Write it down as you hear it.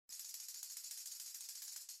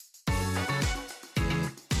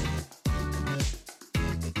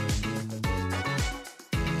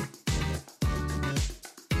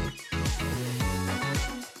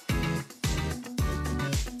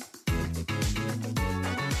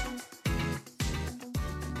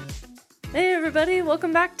Hey everybody,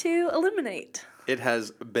 welcome back to Illuminate. It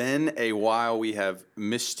has been a while. We have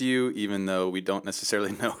missed you, even though we don't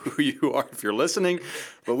necessarily know who you are if you're listening,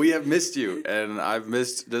 but we have missed you, and I've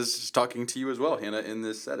missed just talking to you as well, Hannah, in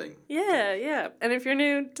this setting. Yeah. And if you're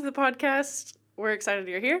new to the podcast, we're excited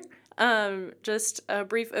you're here. Just a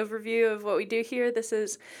brief overview of what we do here. This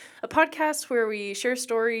is a podcast where we share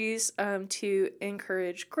stories to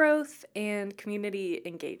encourage growth and community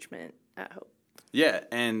engagement at Hope. Yeah,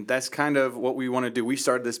 and that's kind of what we want to do. We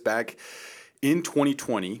started this back in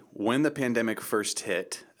 2020 when the pandemic first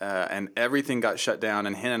hit and everything got shut down.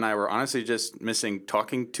 And Hannah and I were honestly just missing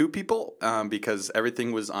talking to people because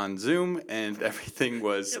everything was on Zoom and everything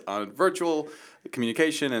was on virtual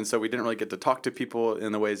communication. And so we didn't really get to talk to people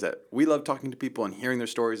in the ways that we love talking to people and hearing their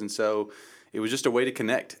stories. And so it was just a way to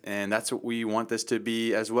connect. And that's what we want this to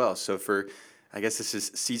be as well. So I guess this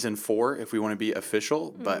is season 4 if we want to be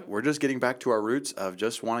official, but we're just getting back to our roots of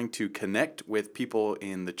just wanting to connect with people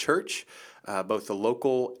in the church, both the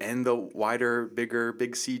local and the wider, bigger,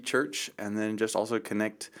 Big C church, and then just also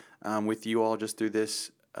connect with you all just through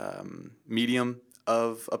this medium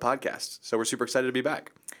of a podcast. So we're super excited to be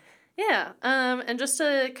back. Yeah, and just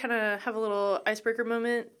to kind of have a little icebreaker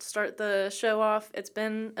moment, start the show off. It's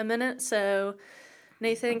been a minute, so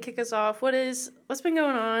Nathan, kick us off. What's been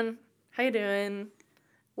going on? How you doing?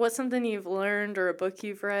 What's something you've learned or a book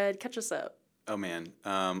you've read? Catch us up. Oh, man.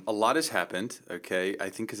 A lot has happened, okay? I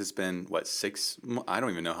think because it's been, I don't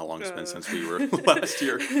even know how long it's been since we were last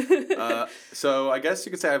year. So I guess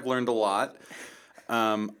you could say I've learned a lot.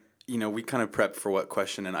 We kind of prepped for what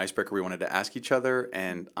question and icebreaker we wanted to ask each other.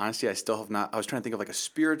 And honestly, I still have not. I was trying to think of like a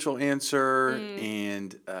spiritual answer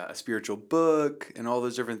and a spiritual book and all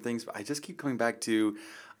those different things. But I just keep coming back to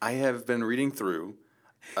I have been reading through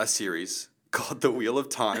a series called The Wheel of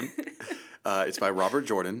Time. It's by Robert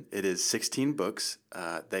Jordan. It is 16 books.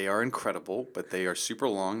 They are incredible, but they are super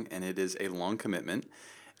long, and it is a long commitment.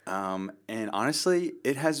 And honestly,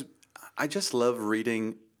 I just love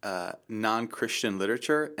reading non-Christian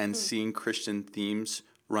literature and seeing Christian themes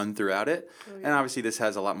run throughout it. Oh, yeah. And obviously, this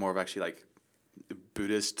has a lot more of actually like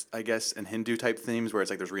Buddhist, I guess, and Hindu type themes where it's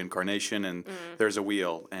like there's reincarnation and there's a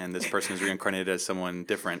wheel and this person is reincarnated as someone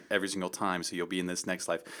different every single time, so you'll be in this next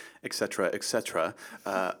life, etc., etc.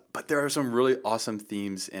 But there are some really awesome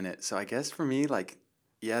themes in it. So I guess for me,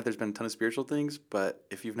 there's been a ton of spiritual things, but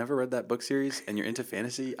if you've never read that book series and you're into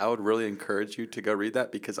fantasy, I would really encourage you to go read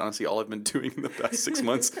that because honestly, all I've been doing in the past 6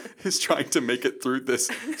 months is trying to make it through this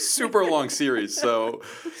super long series. So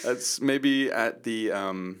that's maybe at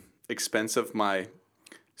the expense of my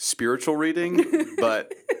spiritual reading,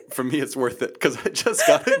 but for me it's worth it because I just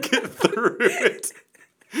gotta get through it.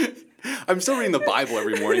 I'm still reading the Bible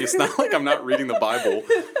every morning. It's not like I'm not reading the Bible,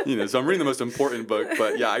 so I'm reading the most important book,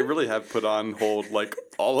 but yeah, I really have put on hold like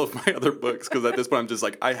all of my other books because at this point I'm just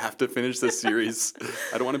like, I have to finish this series.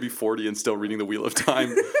 I don't want to be 40 and still reading The Wheel of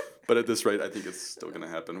Time, but at this rate I think it's still gonna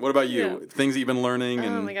happen. What about you? Yeah. Things that you've been learning?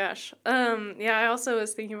 Oh my gosh. I also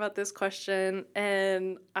was thinking about this question,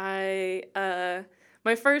 and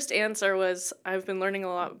my first answer was I've been learning a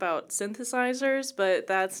lot about synthesizers, but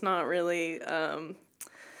that's not really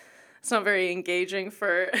it's not very engaging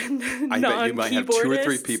for non-keyboardists. I bet you might have 2 or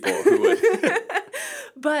 3 people who would.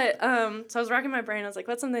 But so I was racking my brain. I was like,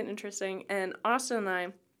 what's something interesting? And Austin and I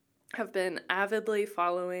have been avidly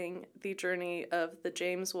following the journey of the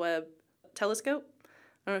James Webb Telescope.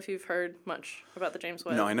 I don't know if you've heard much about the James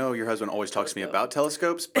Webb. No, I know your husband always talks to me about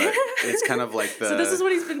telescopes, but it's kind of like So this is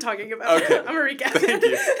what he's been talking about. Okay. I'm going to recap. Thank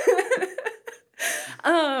you.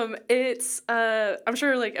 It's I'm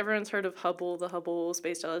sure like everyone's heard of Hubble, the Hubble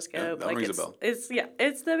Space Telescope. Yeah, that rings a bell. It's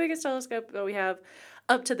the biggest telescope that we have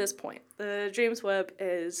up to this point. The James Webb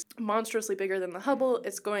is monstrously bigger than the Hubble.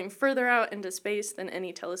 It's going further out into space than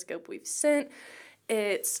any telescope we've sent.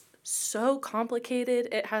 It's so complicated.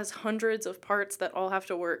 It has hundreds of parts that all have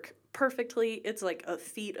to work perfectly. It's like a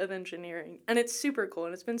feat of engineering, and it's super cool,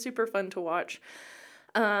 and it's been super fun to watch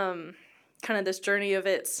kind of this journey of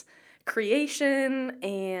its creation,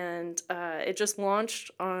 and it just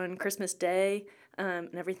launched on Christmas Day,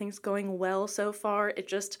 and everything's going well so far. It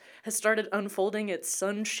just has started unfolding its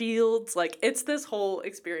sun shields. Like, it's this whole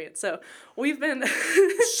experience. So we've been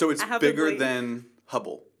So it's bigger than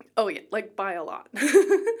Hubble. Oh yeah, like by a lot.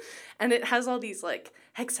 And it has all these like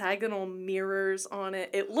hexagonal mirrors on it.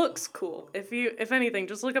 It looks cool. If anything,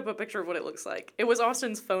 just look up a picture of what it looks like. It was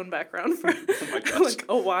Austin's phone background for like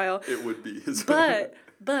a while. It would be his.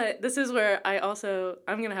 But this is where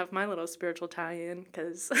I'm gonna have my little spiritual tie-in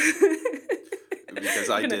because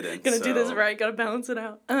I didn't. Gonna do this right. Gotta balance it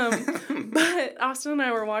out. But Austin and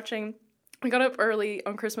I were watching. We got up early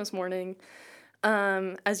on Christmas morning.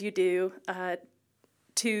 as you do,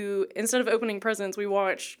 instead of opening presents, we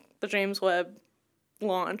watched the James Webb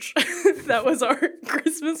launch. That was our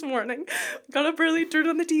Christmas morning. Got up early, turned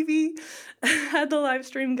on the TV, had the live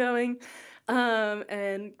stream going,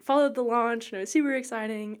 and followed the launch, and it was super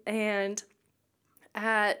exciting. And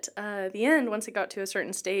at the end, once it got to a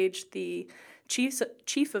certain stage, the chief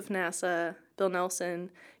of NASA, Bill Nelson,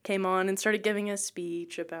 came on and started giving a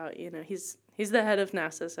speech about, he's the head of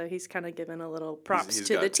NASA, so he's kind of given a little props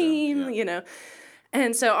to the team,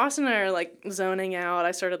 And so Austin and I are, like, zoning out.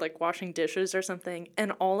 I started, like, washing dishes or something,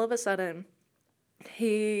 and all of a sudden,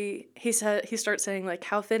 he starts saying, like,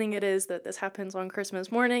 how fitting it is that this happens on Christmas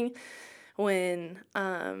morning when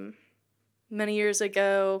many years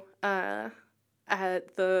ago,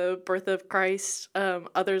 at the birth of Christ,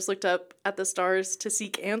 others looked up at the stars to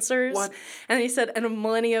seek answers. What? And he said, and a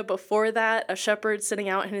millennia before that, a shepherd sitting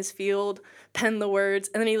out in his field penned the words,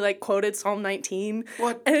 and then he, like, quoted Psalm 19.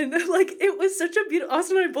 What? And, like, it was such a beautiful...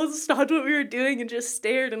 Austin and I both stopped what we were doing and just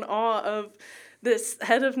stared in awe of this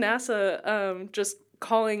head of NASA just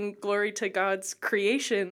calling glory to God's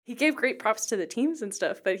creation. He gave great props to the teams and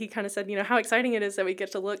stuff, but he kind of said, how exciting it is that we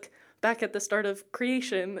get to look back at the start of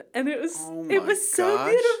creation, and it was so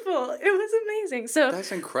beautiful. It was amazing. So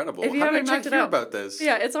that's incredible. If you haven't checked it out about this?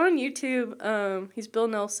 Yeah, it's on YouTube. He's Bill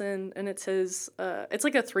Nelson, and it's his. It's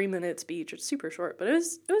like a 3-minute speech. It's super short, but it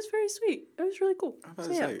was very sweet. It was really cool. I was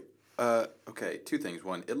about to say. Okay, 2 things.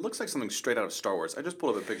 1, it looks like something straight out of Star Wars. I just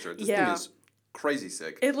pulled up a picture. This thing is crazy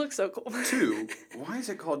sick. It looks so cool. 2, why is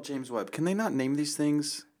it called James Webb? Can they not name these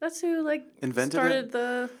things? That's who invented started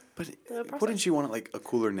the. But wouldn't you want a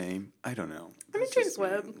cooler name? I don't know. I mean, James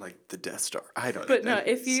Webb. Like the Death Star. I don't know. But no,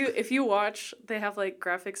 if you watch, they have like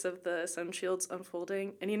graphics of the sun shields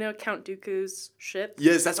unfolding, and Count Dooku's ship.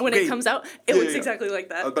 Yes, that's when it comes out. It looks exactly like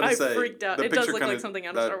that. I was about to say, freaked out. It does look like something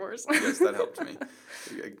out of Star Wars. Yes, that helped me.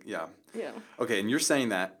 Yeah. Yeah. Okay, and you're saying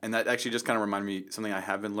that, and that actually just kind of reminded me something I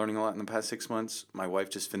have been learning a lot in the past 6 months. My wife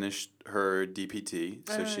just finished her DPT,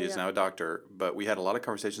 so she is now a doctor. But we had a lot of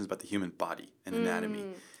conversations about the human body and anatomy.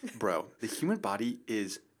 Bro, the human body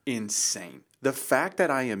is insane. The fact that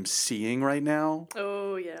I am seeing right now.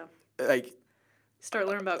 Oh yeah. Like. Start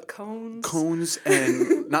learning about cones. Cones,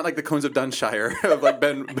 and not like the cones of Dunshire of like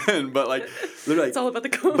Ben, but like literally. It's all about the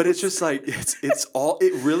cones. But it's just like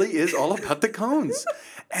it really is all about the cones.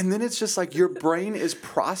 And then it's just like your brain is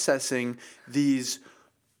processing these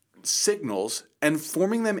signals and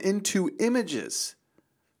forming them into images.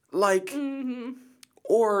 Like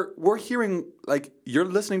or we're hearing, like, you're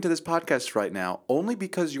listening to this podcast right now only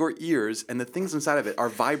because your ears and the things inside of it are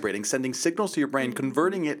vibrating, sending signals to your brain,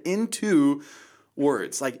 converting it into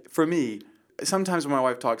words. Like, for me, sometimes when my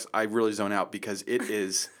wife talks, I really zone out because it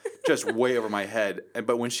is just way over my head.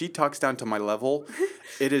 But when she talks down to my level,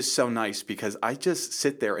 it is so nice because I just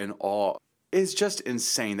sit there in awe. It's just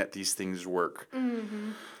insane that these things work.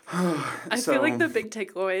 I feel like the big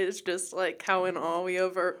takeaway is just, like, how in awe we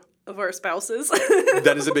of our spouses.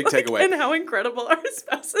 That is a big takeaway. And how incredible our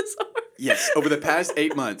spouses are. Yes, over the past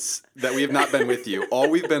 8 months that we have not been with you, all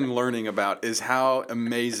we've been learning about is how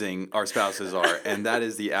amazing our spouses are. And that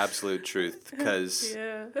is the absolute truth because,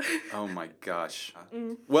 oh my gosh.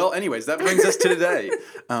 Well, anyways, that brings us to today.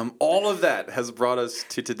 All of that has brought us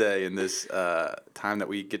to today in this time that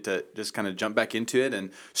we get to just kind of jump back into it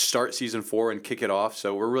and start season 4 and kick it off.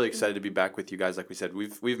 So we're really excited to be back with you guys. Like we said,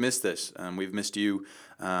 we've missed this. We've missed you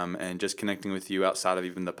and just connecting with you outside of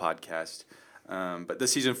even the podcast. But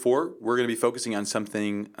this season 4, we're going to be focusing on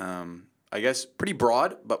something, I guess, pretty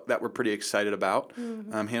broad, but that we're pretty excited about.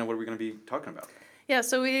 Hannah, what are we going to be talking about? Yeah,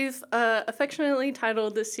 so we've affectionately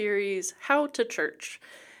titled this series How to Church.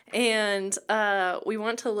 And we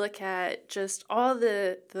want to look at just all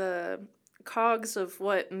the cogs of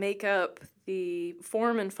what make up the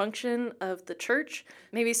form and function of the church.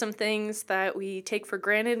 Maybe some things that we take for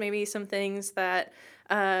granted, maybe some things that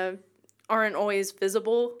aren't always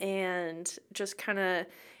visible, and just kind of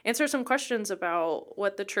answer some questions about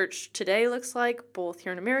what the church today looks like, both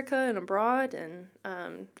here in America and abroad, and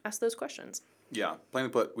ask those questions. Yeah,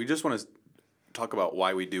 plainly put, we just want to talk about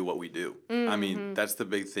why we do what we do. I mean, that's the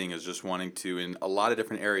big thing, is just wanting to, in a lot of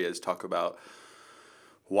different areas, talk about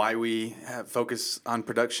why we focus on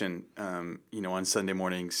production, on Sunday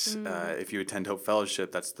mornings. If you attend Hope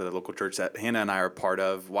Fellowship, that's the local church that Hannah and I are part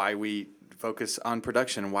of, why we focus on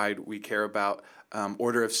production, why we care about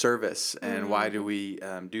order of service, and why do we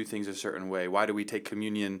do things a certain way, why do we take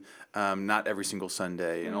communion not every single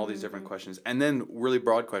Sunday, and all these different questions. And then really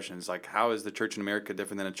broad questions like, how is the church in America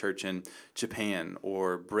different than a church in Japan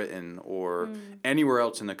or Britain or anywhere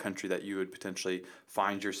else in the country that you would potentially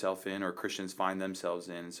find yourself in, or Christians find themselves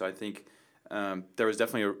in. So I think there was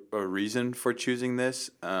definitely a reason for choosing this.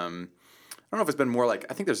 I don't know if it's been more like,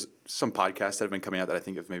 I think there's some podcasts that have been coming out that I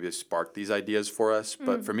think have maybe sparked these ideas for us.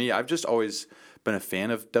 But for me, I've just always been a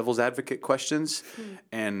fan of devil's advocate questions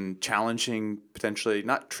and challenging potentially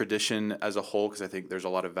not tradition as a whole, because I think there's a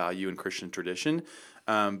lot of value in Christian tradition.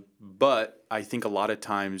 But I think a lot of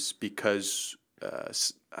times because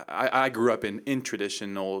I grew up in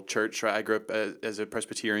traditional church, right? I grew up as a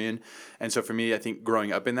Presbyterian. And so for me, I think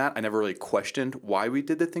growing up in that, I never really questioned why we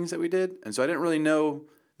did the things that we did. And so I didn't really know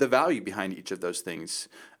the value behind each of those things,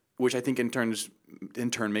 which I think in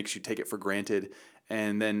turn makes you take it for granted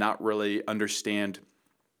and then not really understand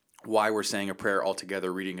why we're saying a prayer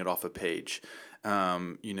altogether, reading it off a page,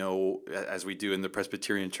 as we do in the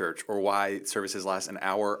Presbyterian church, or why services last an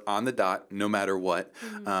hour on the dot, no matter what.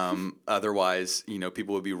 Otherwise,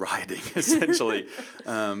 people would be rioting essentially.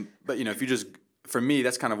 But if you just, for me,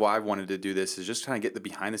 that's kind of why I wanted to do this, is just kind of get the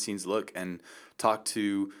behind the scenes look and talk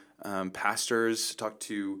to pastors, talk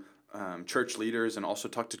to church leaders, and also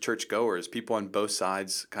talk to church goers, people on both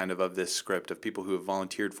sides kind of this script, of people who have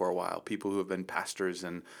volunteered for a while, people who have been pastors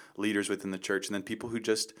and leaders within the church, and then people who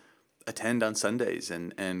just attend on Sundays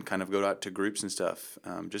and kind of go out to groups and stuff.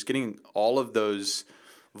 Just getting all of those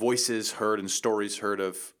voices heard and stories heard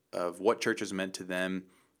of what church is meant to them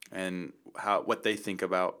and what they think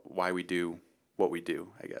about why we do what we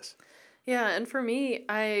do, I guess. Yeah, and for me,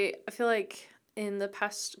 I feel like in the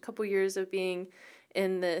past couple years of being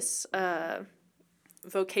in this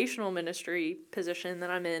vocational ministry position that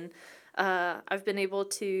I'm in, I've been able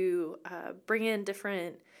to bring in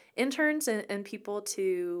different interns and people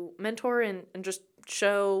to mentor and just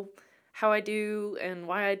show how I do and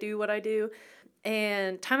why I do what I do.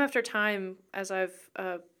 And time after time, as I've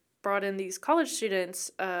brought in these college students,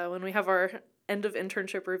 when we have our end of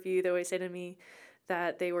internship review, they always say to me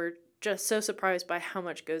that they were just so surprised by how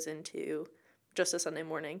much goes into just a Sunday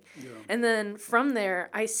morning. Yeah. And then from there,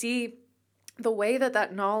 I see the way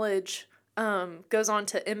that knowledge goes on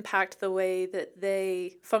to impact the way that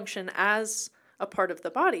they function as a part of the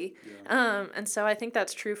body. Yeah. And so I think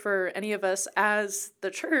that's true for any of us as the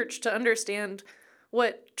church, to understand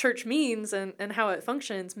what church means and how it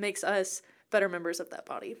functions makes us better members of that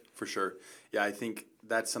body. For sure. Yeah, I think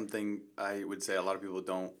that's something I would say a lot of people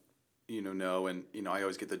don't know, and I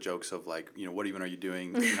always get the jokes of like, what even are you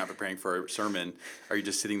doing if you're not preparing for a sermon? Are you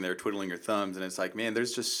just sitting there twiddling your thumbs? And it's like, man,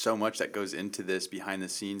 there's just so much that goes into this behind the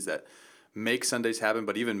scenes that make Sundays happen,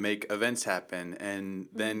 but even make events happen, and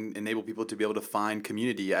then enable people to be able to find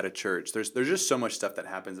community at a church. There's just so much stuff that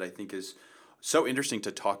happens that I think is so interesting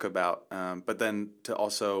to talk about, but then to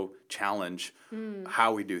also challenge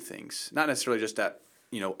how we do things, not necessarily just at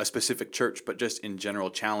a specific church, but just in general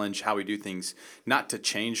challenge how we do things, not to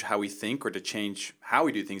change how we think or to change how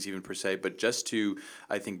we do things even per se, but just to,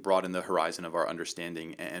 I think, broaden the horizon of our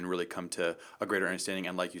understanding and really come to a greater understanding.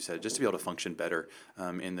 And like you said, just to be able to function better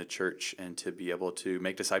in the church and to be able to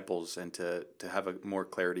make disciples and to have a more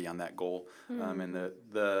clarity on that goal and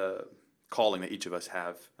the calling that each of us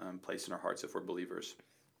have placed in our hearts if we're believers.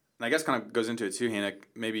 And I guess kind of goes into it too, Hannah,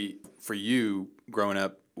 maybe for you growing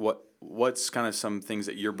up, what's kind of some things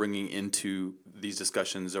that you're bringing into these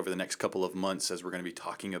discussions over the next couple of months as we're going to be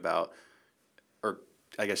talking about, or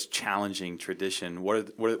I guess challenging tradition?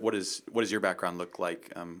 What does your background look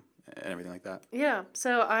like and everything like that? Yeah,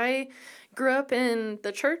 so I grew up in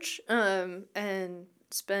the church and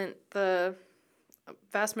spent the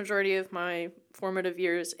vast majority of my formative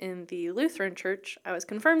years in the Lutheran church. I was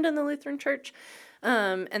confirmed in the Lutheran church,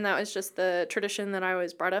 and that was just the tradition that I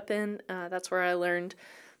was brought up in. That's where I learned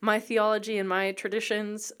my theology and my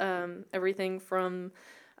traditions, everything from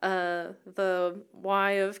the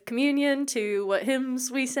why of communion to what hymns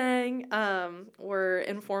we sang, were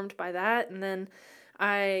informed by that. And then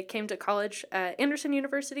I came to college at Anderson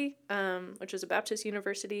University, which is a Baptist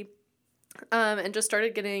university, and just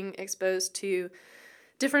started getting exposed to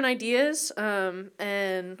different ideas,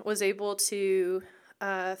 and was able to,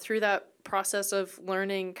 through that process of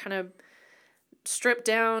learning, kind of strip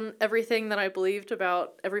down everything that I believed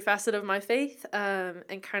about every facet of my faith,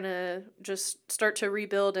 and kind of just start to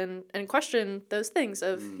rebuild and question those things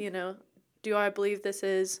of, do I believe this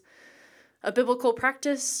is a biblical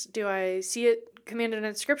practice? Do I see it commanded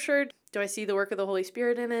in Scripture? Do I see the work of the Holy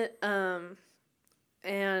Spirit in it?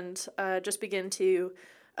 And just begin to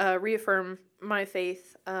reaffirm my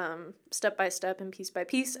faith step by step and piece by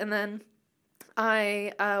piece. And then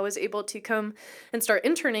I was able to come and start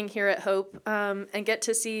interning here at Hope, and get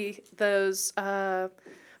to see those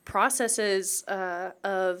processes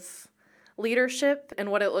of leadership and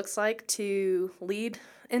what it looks like to lead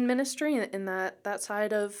in ministry in that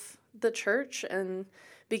side of the church and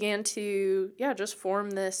began to, just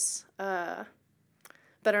form this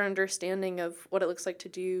better understanding of what it looks like to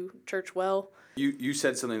do church well. You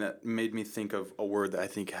said something that made me think of a word that I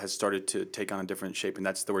think has started to take on a different shape, and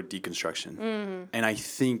that's the word deconstruction. Mm-hmm. And I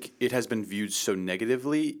think it has been viewed so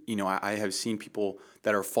negatively. I have seen people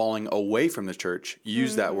that are falling away from the church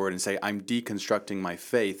use that word and say, I'm deconstructing my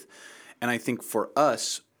faith. And I think for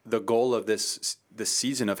us, the goal of this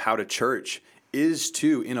season of How to Church is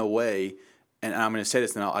to, in a way, and I'm going to say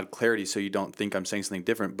this and I'll add clarity so you don't think I'm saying something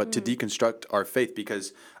different, but to deconstruct our faith,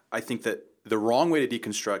 because I think that the wrong way to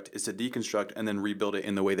deconstruct is to deconstruct and then rebuild it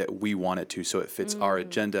in the way that we want it to, so it fits our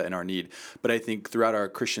agenda and our need. But I think throughout our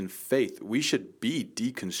Christian faith, we should be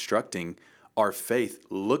deconstructing our faith,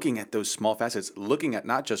 looking at those small facets, looking at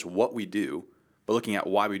not just what we do, but looking at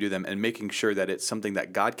why we do them and making sure that it's something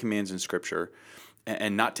that God commands in Scripture,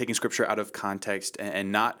 and not taking Scripture out of context,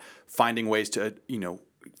 and not finding ways to,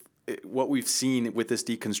 what we've seen with this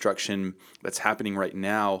deconstruction that's happening right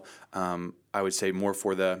now, I would say more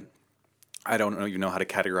for I don't even know how to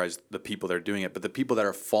categorize the people that are doing it, but the people that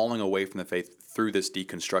are falling away from the faith through this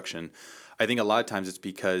deconstruction, I think a lot of times it's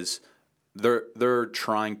because they're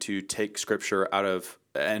trying to take Scripture out of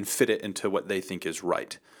and fit it into what they think is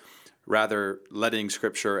right, rather letting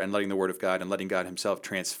Scripture and letting the Word of God and letting God Himself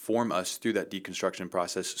transform us through that deconstruction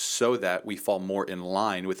process so that we fall more in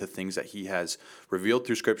line with the things that He has revealed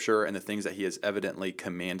through Scripture and the things that He has evidently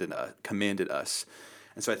commanded us.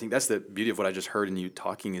 And so I think that's the beauty of what I just heard in you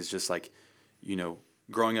talking, is just like,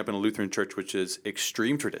 growing up in a Lutheran church, which is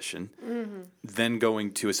extreme tradition, then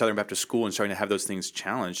going to a Southern Baptist school and starting to have those things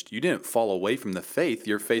challenged. You didn't fall away from the faith.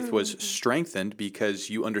 Your faith was strengthened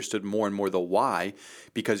because you understood more and more the why,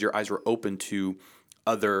 because your eyes were open to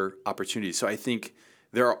other opportunities. So I think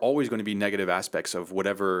there are always going to be negative aspects of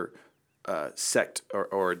whatever sect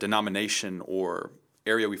or denomination or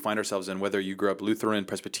area we find ourselves in, whether you grew up Lutheran,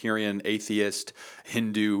 Presbyterian, atheist,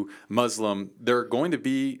 Hindu, Muslim. There are going to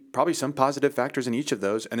be probably some positive factors in each of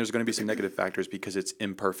those, and there's going to be some negative factors because it's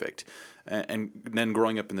imperfect. And then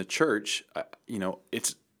growing up in the church,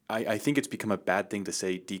 I think it's become a bad thing to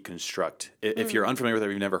say deconstruct. If you're unfamiliar with it or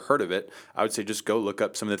you've never heard of it, I would say just go look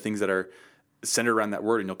up some of the things that are centered around that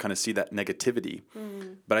word, and you'll kind of see that negativity.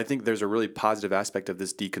 But I think there's a really positive aspect of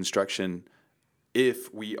this deconstruction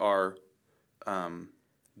if we are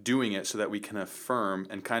doing it so that we can affirm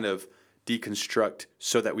and kind of deconstruct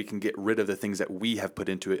so that we can get rid of the things that we have put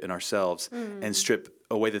into it in ourselves and strip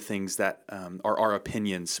away the things that are our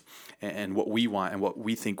opinions and what we want and what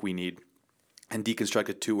we think we need, and deconstruct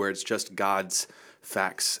it to where it's just God's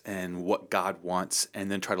facts and what God wants, and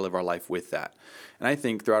then try to live our life with that. And I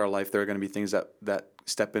think throughout our life there are going to be things that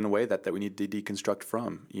step in a way that we need to deconstruct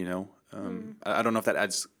from, I don't know if that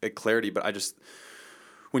adds a clarity, but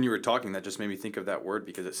when you were talking, that just made me think of that word,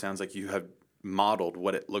 because it sounds like you have modeled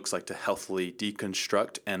what it looks like to healthily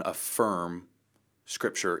deconstruct and affirm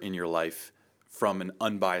Scripture in your life from an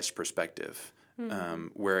unbiased perspective,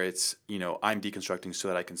 where it's, I'm deconstructing so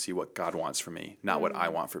that I can see what God wants for me, not what I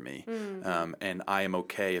want for me. And I am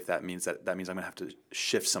okay if that means I'm going to have to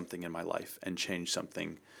shift something in my life and change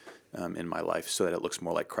something in my life so that it looks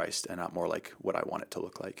more like Christ and not more like what I want it to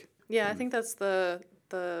look like. Yeah, I think that's the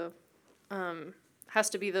has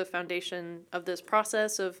to be the foundation of this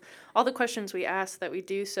process of all the questions we ask, that we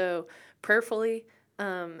do so prayerfully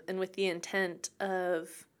and with the intent of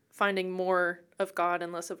finding more of God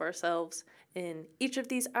and less of ourselves in each of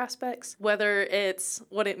these aspects, whether it's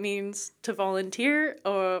what it means to volunteer,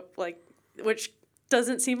 or which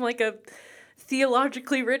doesn't seem like a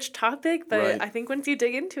theologically rich topic, but right. I think once you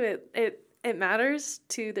dig into it, it matters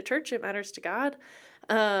to the church, it matters to God.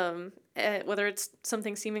 Whether it's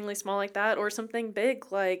something seemingly small like that or something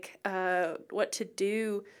big like what to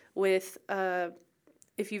do with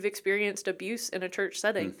if you've experienced abuse in a church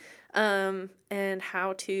setting, and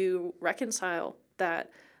how to reconcile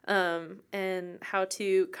that, and how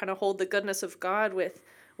to kind of hold the goodness of God with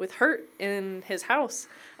hurt in His house.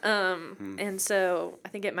 And so I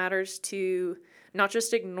think it matters to not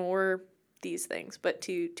just ignore these things, but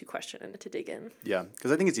to question and to dig in. Yeah,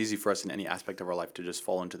 because I think it's easy for us in any aspect of our life to just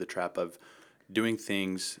fall into the trap of doing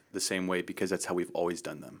things the same way because that's how we've always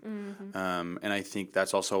done them. And I think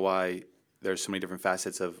that's also why there's so many different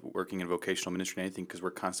facets of working in vocational ministry and anything, because we're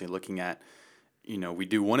constantly looking at, we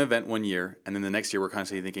do one event one year, and then the next year we're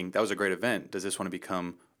constantly thinking, that was a great event. Does this want to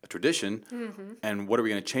become a tradition? And what are we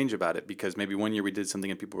going to change about it? Because maybe one year we did something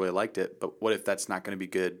and people really liked it, but what if that's not going to be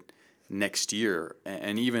good next year?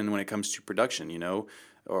 And even when it comes to production,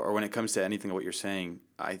 or when it comes to anything of what you're saying,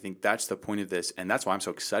 I think that's the point of this. And that's why I'm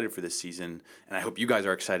so excited for this season. And I hope you guys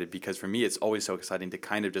are excited, because for me, it's always so exciting to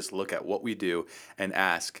kind of just look at what we do and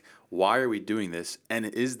ask, why are we doing this? And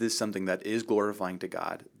is this something that is glorifying to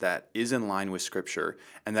God, that is in line with Scripture,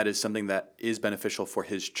 and that is something that is beneficial for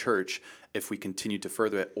His church if we continue to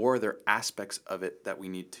further it, or are there aspects of it that we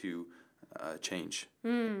need to change?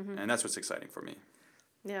 Mm-hmm. And that's what's exciting for me.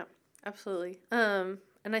 Yeah, absolutely. And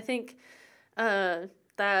I think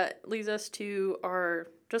that leads us to our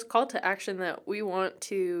just call to action that we want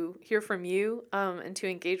to hear from you and to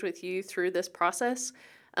engage with you through this process.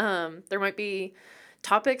 There might be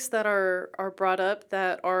topics that are brought up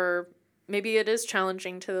that are maybe it is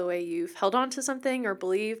challenging to the way you've held on to something or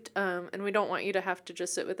believed, and we don't want you to have to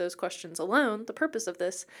just sit with those questions alone. The purpose of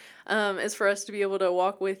this is for us to be able to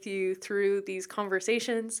walk with you through these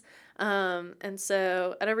conversations. And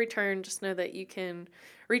so at every turn, just know that you can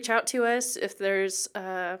reach out to us if there's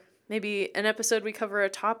maybe an episode we cover a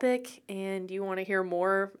topic and you want to hear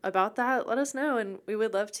more about that. Let us know, and we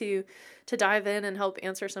would love to dive in and help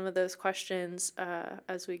answer some of those questions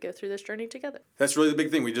as we go through this journey together. That's really the big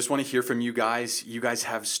thing. We just want to hear from you guys. You guys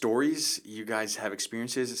have stories. You guys have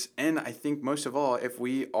experiences. And I think most of all, if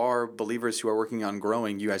we are believers who are working on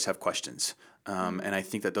growing, you guys have questions. And I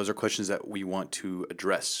think that those are questions that we want to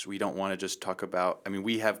address. We don't want to just talk about,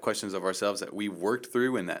 we have questions of ourselves that we've worked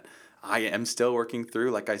through and that I am still working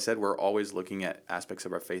through. Like I said, we're always looking at aspects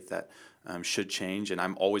of our faith that should change. And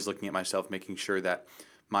I'm always looking at myself, making sure that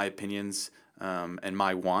my opinions and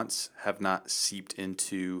my wants have not seeped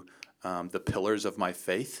into the pillars of my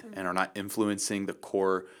faith and are not influencing the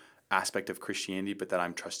core aspect of Christianity, but that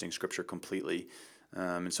I'm trusting Scripture completely.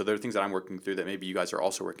 And so there are things that I'm working through that maybe you guys are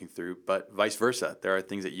also working through, but vice versa. There are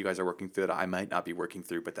things that you guys are working through that I might not be working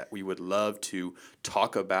through, but that we would love to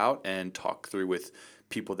talk about and talk through with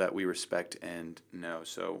people that we respect and know.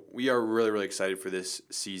 So we are really, really excited for this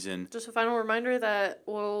season. Just a final reminder that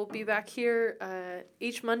we'll be back here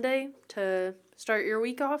each Monday to start your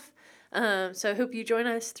week off. So I hope you join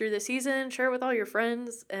us through the season. Share it with all your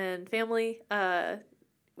friends and family.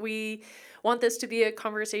 We want this to be a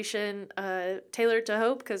conversation tailored to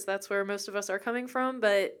Hope, because that's where most of us are coming from.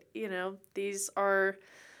 But, these are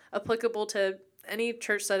applicable to any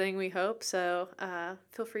church setting, we hope. So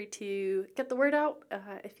feel free to get the word out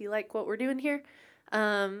if you like what we're doing here.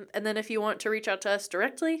 And then if you want to reach out to us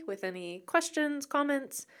directly with any questions,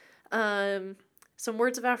 comments, some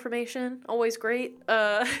words of affirmation, always great.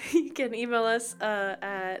 You can email us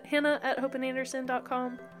at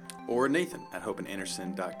hannah@hopeandanderson.com. Or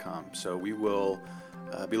Nathan@hopeandanderson.com. So we will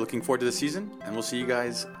be looking forward to the season, and we'll see you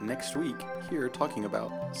guys next week here talking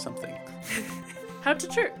about something. How to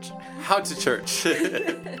church. How to church.